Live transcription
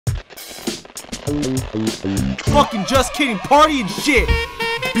Fucking Just Kidding Party and shit,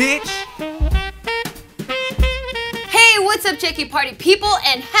 bitch. Hey, what's up, JustKiddingParty people,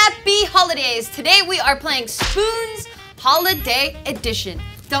 and happy holidays! Today we are playing Spoons Holiday Edition.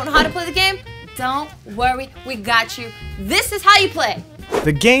 Don't know how to play the game? Don't worry, we got you. This is how you play.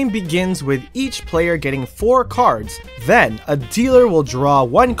 The game begins with each player getting 4 cards. Then, a dealer will draw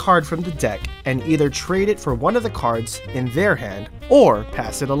 1 card from the deck and either trade it for one of the cards in their hand or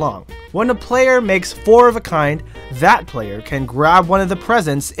pass it along. When a player makes 4 of a kind, that player can grab one of the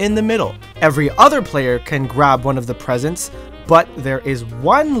presents in the middle. Every other player can grab one of the presents, but there is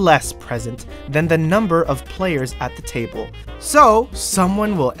 1 less present than the number of players at the table. So,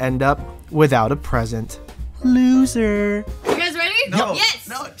 someone will end up without a present. Loser. You guys ready? No. Yes.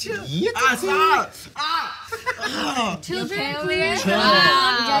 No, chill. Children, clear. Chill.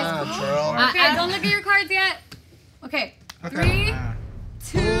 Okay, don't look at your cards yet. Okay. 3,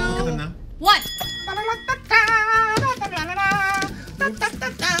 2, 1.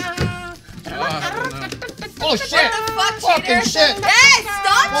 Oh shit! What the fuck, fucking shit! Hey,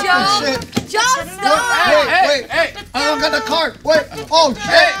 stop, Joe! Joe, stop! Hey! I don't got the card. Wait! Oh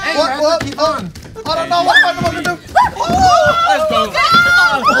shit! What? Keep on. I don't know what I'm gonna do. Let's go!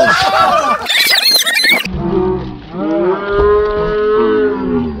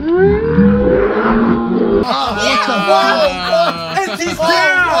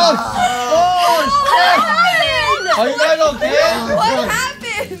 Are you guys okay? What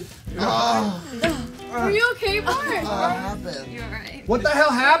happened? Are you okay, Bart? What happened? You're right. What the hell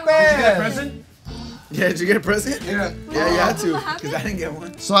happened? Did you get a present? Yeah, did you get a present? Yeah. Yeah, you had to, because I didn't get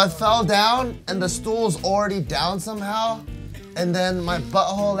one. So I fell down, and the stool's already down somehow, and then my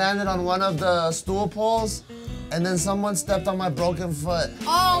butthole landed on one of the stool poles, and then someone stepped on my broken foot.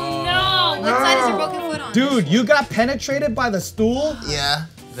 Oh no! What side is your broken foot on? Dude, you got penetrated by the stool? Yeah.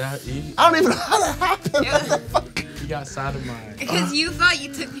 That easy? I don't even know how that happened. What the fuck? You got sodomized. Because you thought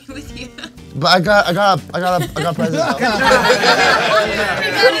you took me with you. But I got a present. He got a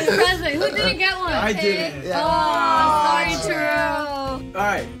present. Who didn't get one? I didn't. Oh, sorry, Churro.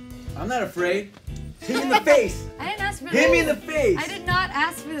 Alright, I'm not afraid. Hit me in the face. I didn't ask for this. Hit me in the face. I did not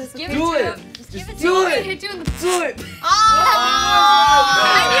ask for this. Give Do it to it. him. Just Just give it to do him. I it. hit you in the Do it. Oh!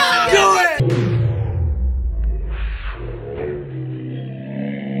 Do it.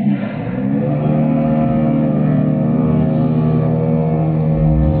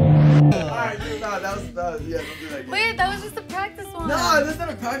 Yeah, don't do that again. Wait, that was just a practice one. No, that's not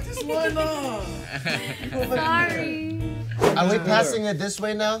a practice one. No. Sorry. Are we passing it this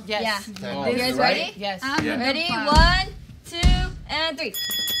way now? Yes. Yeah. You guys ready? Yes. Yeah. Ready? 1, 2, and 3.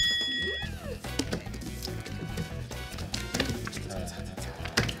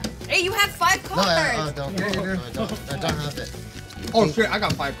 Hey, you have 5 No, cards. I don't. No, I don't. I don't have it. Oh shit, I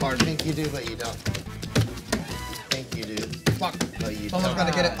got 5 cards. I think you do, but you don't. I think you do. Fuck. But you Someone's don't.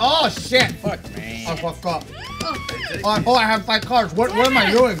 gonna get it. Oh shit! Fuck, man. I fucked up. Oh, I have 5 cards. What am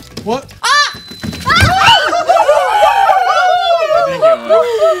I doing? What?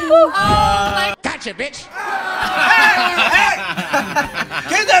 Gotcha, bitch. Hey!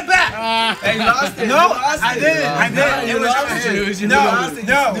 Get that back! Hey, you lost it. No, I didn't. It was him. No.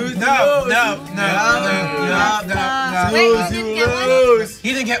 Wait, you didn't get one? He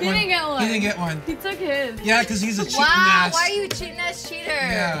didn't get He one. didn't get one. He didn't get one. He took his. Yeah, because he's a cheating Wow, ass. why are you a cheating ass cheater?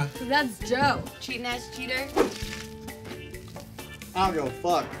 Yeah. That's Joe. Cheating ass cheater. I don't give a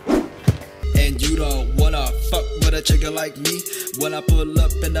fuck. And you don't wanna fuck with a chicken like me when I pull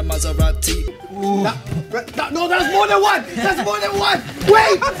up in the Maserati. No, that's more than one! That's more than one!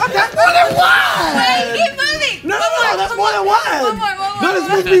 Wait! That's more than one! Wait, keep moving! No, that's more than one! One more. No, it's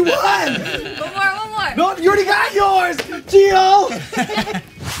supposed to be one! One more. No, you already got yours! Gio!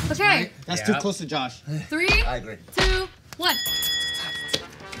 Okay. That's too close to Josh. 3, I agree. 2, 1.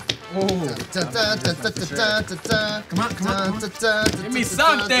 Come on. Give me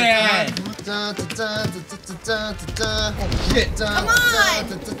something. Shit. Come on.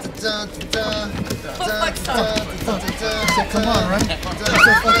 Come on, right?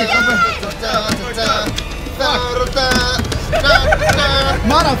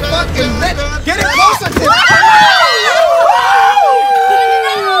 Motherfucking bitch! Get it closer to me!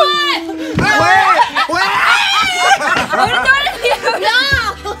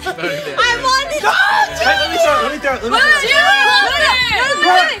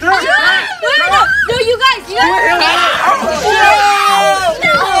 No, you guys.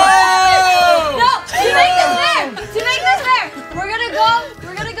 To make this fair, we're gonna go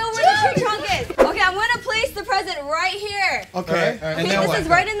where the tree trunk is. Okay, I'm gonna place the present right here. Okay. Okay, this is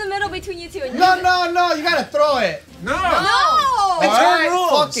right in the middle between you two. And No, you gotta throw it. No. No. It's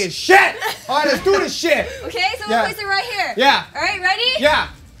Fucking shit. All right, let's do this shit. Okay, so we'll place it right here. Yeah. All right, ready? Yeah.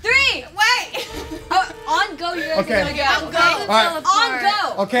 3. Wait. On go, you guys Okay. are gonna go. On go. Okay? All right.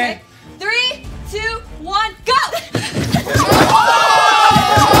 On go. Okay. 3, 2, 1, go.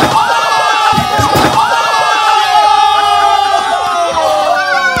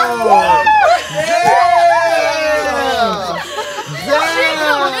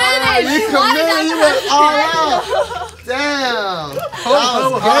 You committed. You went all out. Damn.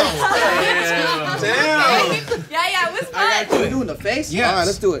 Yeah, it was fun. Can we do it in the face? Yes. All right,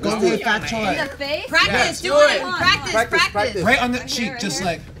 let's do it. Let's do it. Fat Choi. In the face? Practice, do it. it. Practice. Right on the Right cheek, here, just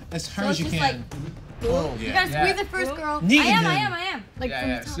right like as hard So as you just can. Boom. You gotta squeeze it first, girl. Kneading I him. am. Like from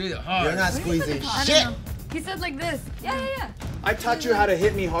the top. Squeeze it hard. You're not squeezing I shit. don't know. He said like this. Yeah. I taught you how to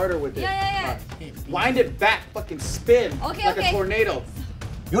hit me harder with it. Yeah. Wind it back, fucking spin. Okay, like okay. a tornado.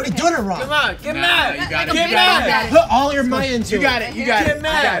 You're already doing it wrong. Come on, get mad. You got it. Get You got mad. it. Put all your might into it. You got it. You got it. Get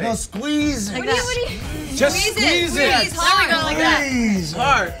mad. No, squeeze. Like What that. do you? Just Squeeze squeeze it. it. Squeeze hard. There we go, like that. Squeeze.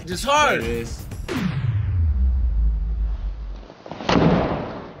 Hard. Just hard.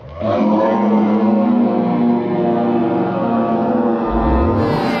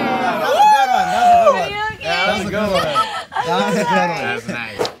 That was a good one. That was a good one. That's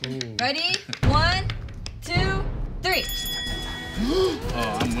nice. Ready? 1, 2, 3.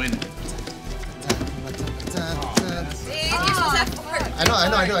 Oh, I'm winning. See, you're supposed to have 4.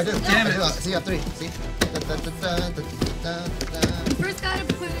 I do. Damn it. See, you have 3. See? First gotta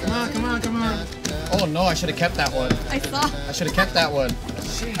put it. Come on. Oh no, I should have kept that one. I saw. I should have kept that one.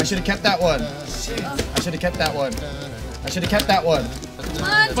 I should have kept that one. I should have kept that one. I should have kept that one. Come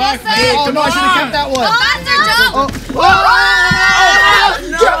on, Fuck Justin. me. Oh no, I should have kept that one. Faster, jump.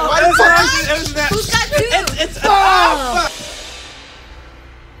 Who's got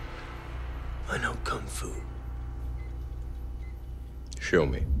 2? I know Kung Fu. Show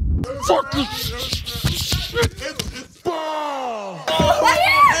me.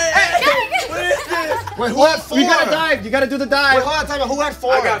 Wait, who had 4? You gotta dive. You gotta do the dive. Wait, hold on, time out. Who had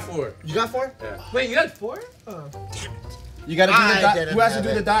 4? I got 4. You got 4? Wait, you got 4? You gotta do the I dive. didn't Who has to have do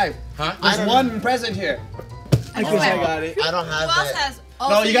it. the dive? Huh? I There's don't one present here. I guess I got it. I don't Who have else it. has?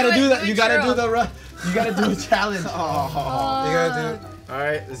 No, you gotta do that. it. You gotta do the. You gotta do the challenge. You gotta do it. All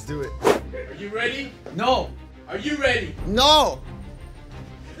right, let's do it. Are you ready? No. Are you ready? No!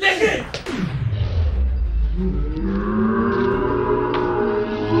 Listen!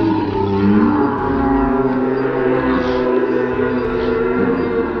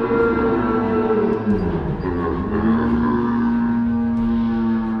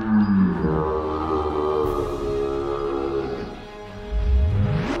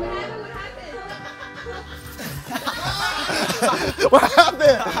 What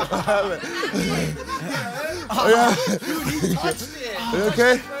happened? Oh, yeah. He touched it. Are you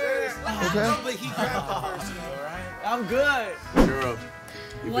okay? Okay. But he grabbed it first, alright? I'm good. Girl,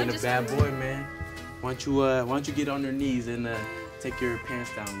 you've been a bad boy, man. Why don't you get on your knees and take your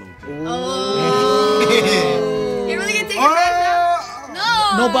pants down a little bit? Oh. You're really gonna take your pants down?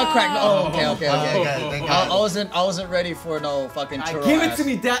 No. No butt crack. No. Okay. Thank God. I wasn't ready for no fucking churro Give ass. it to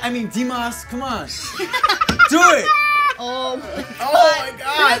me, Dad. I mean, Dimas, come on. Do it. Oh my god. Oh my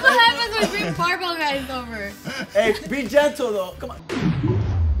God. That's what happens when we bring barbell guys over. Hey, be gentle though. Come on.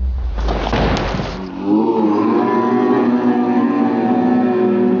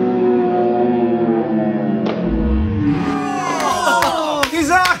 Oh, he's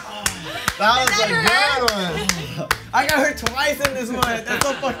on. That was a good one. I got hurt twice in this one. That's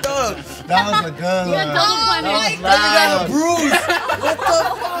so fucked up. That was a good You got one. double punish. That I got a bruise. What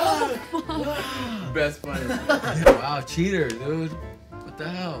the fuck? Best friend. Wow, cheater, dude. What the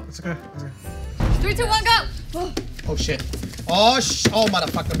hell? It's okay. 3, 2, 1, go. Oh shit. Oh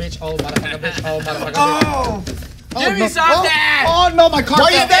motherfucker bitch. Oh motherfucker bitch. Oh motherfucker bitch. Oh! Give me something! Oh no, my car. Why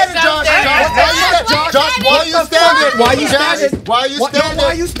you standing, Josh? Why you standing? Why you standing? Why you standing?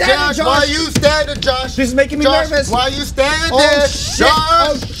 Why you standing, Josh? Why you standing, Josh? This is making me Josh, nervous. why you standing? Oh, shit.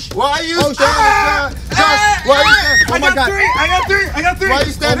 Josh, why you standing? Josh, why you standing? Oh my god. I got 3. Why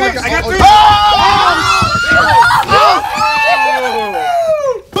you standing? Oh my God. I got three.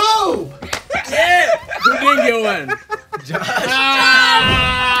 Boom! Yeah! Who didn't get one?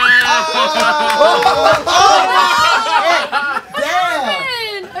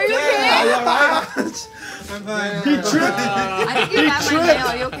 Are you okay? I'm fine. He tripped. I think you got my nail.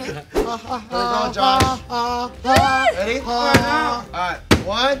 Are you okay? Go, Josh. Ready? Alright.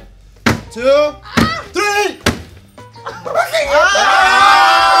 1, 2, 3!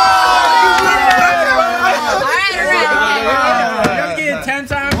 I'm getting 10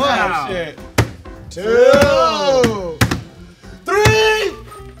 times now. Shit. 2, 3!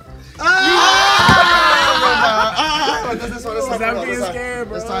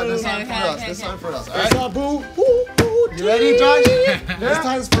 time for us. okay, This okay. time for us. All What's right. up, boo? You ready, Josh? This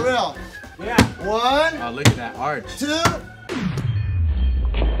time's for real. Yeah. 1, Oh, look at that art. 2.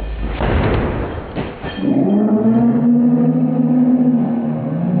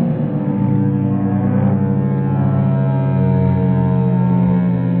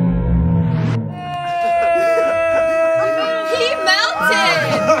 He melted.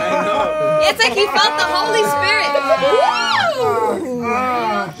 It's like he felt the Holy Spirit. Woo!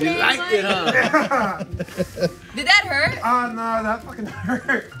 You liked it, huh? Did that hurt? Oh no, that fucking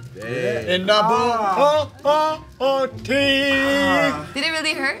hurt. Dang. In the Did it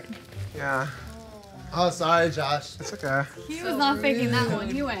really hurt? Yeah, Oh, sorry, Josh. it's okay. He was not faking that one.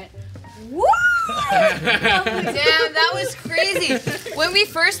 He went. Woo! Damn, that was crazy. When we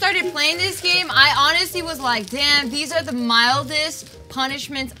first started playing this game, I honestly was like, damn, these are the mildest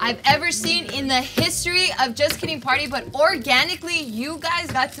punishments I've ever seen in the history of Just Kidding Party, but organically, you guys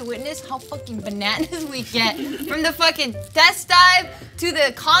got to witness how fucking bananas we get. From the fucking desk dive, to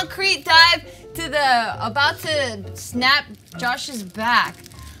the concrete dive, to the about to snap Josh's back.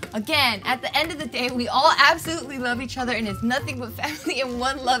 Again, at the end of the day, we all absolutely love each other and it's nothing but family and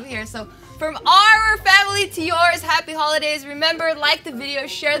one love here. So from our family to yours, happy holidays. Remember, like the video,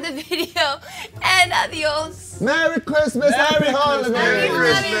 share the video, and adios. Merry Christmas, happy holidays. Merry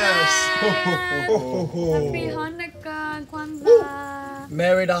Happy Hanukkah, Kwanzaa.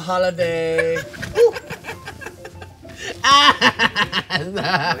 Merry the holiday.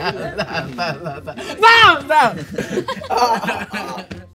 Wow!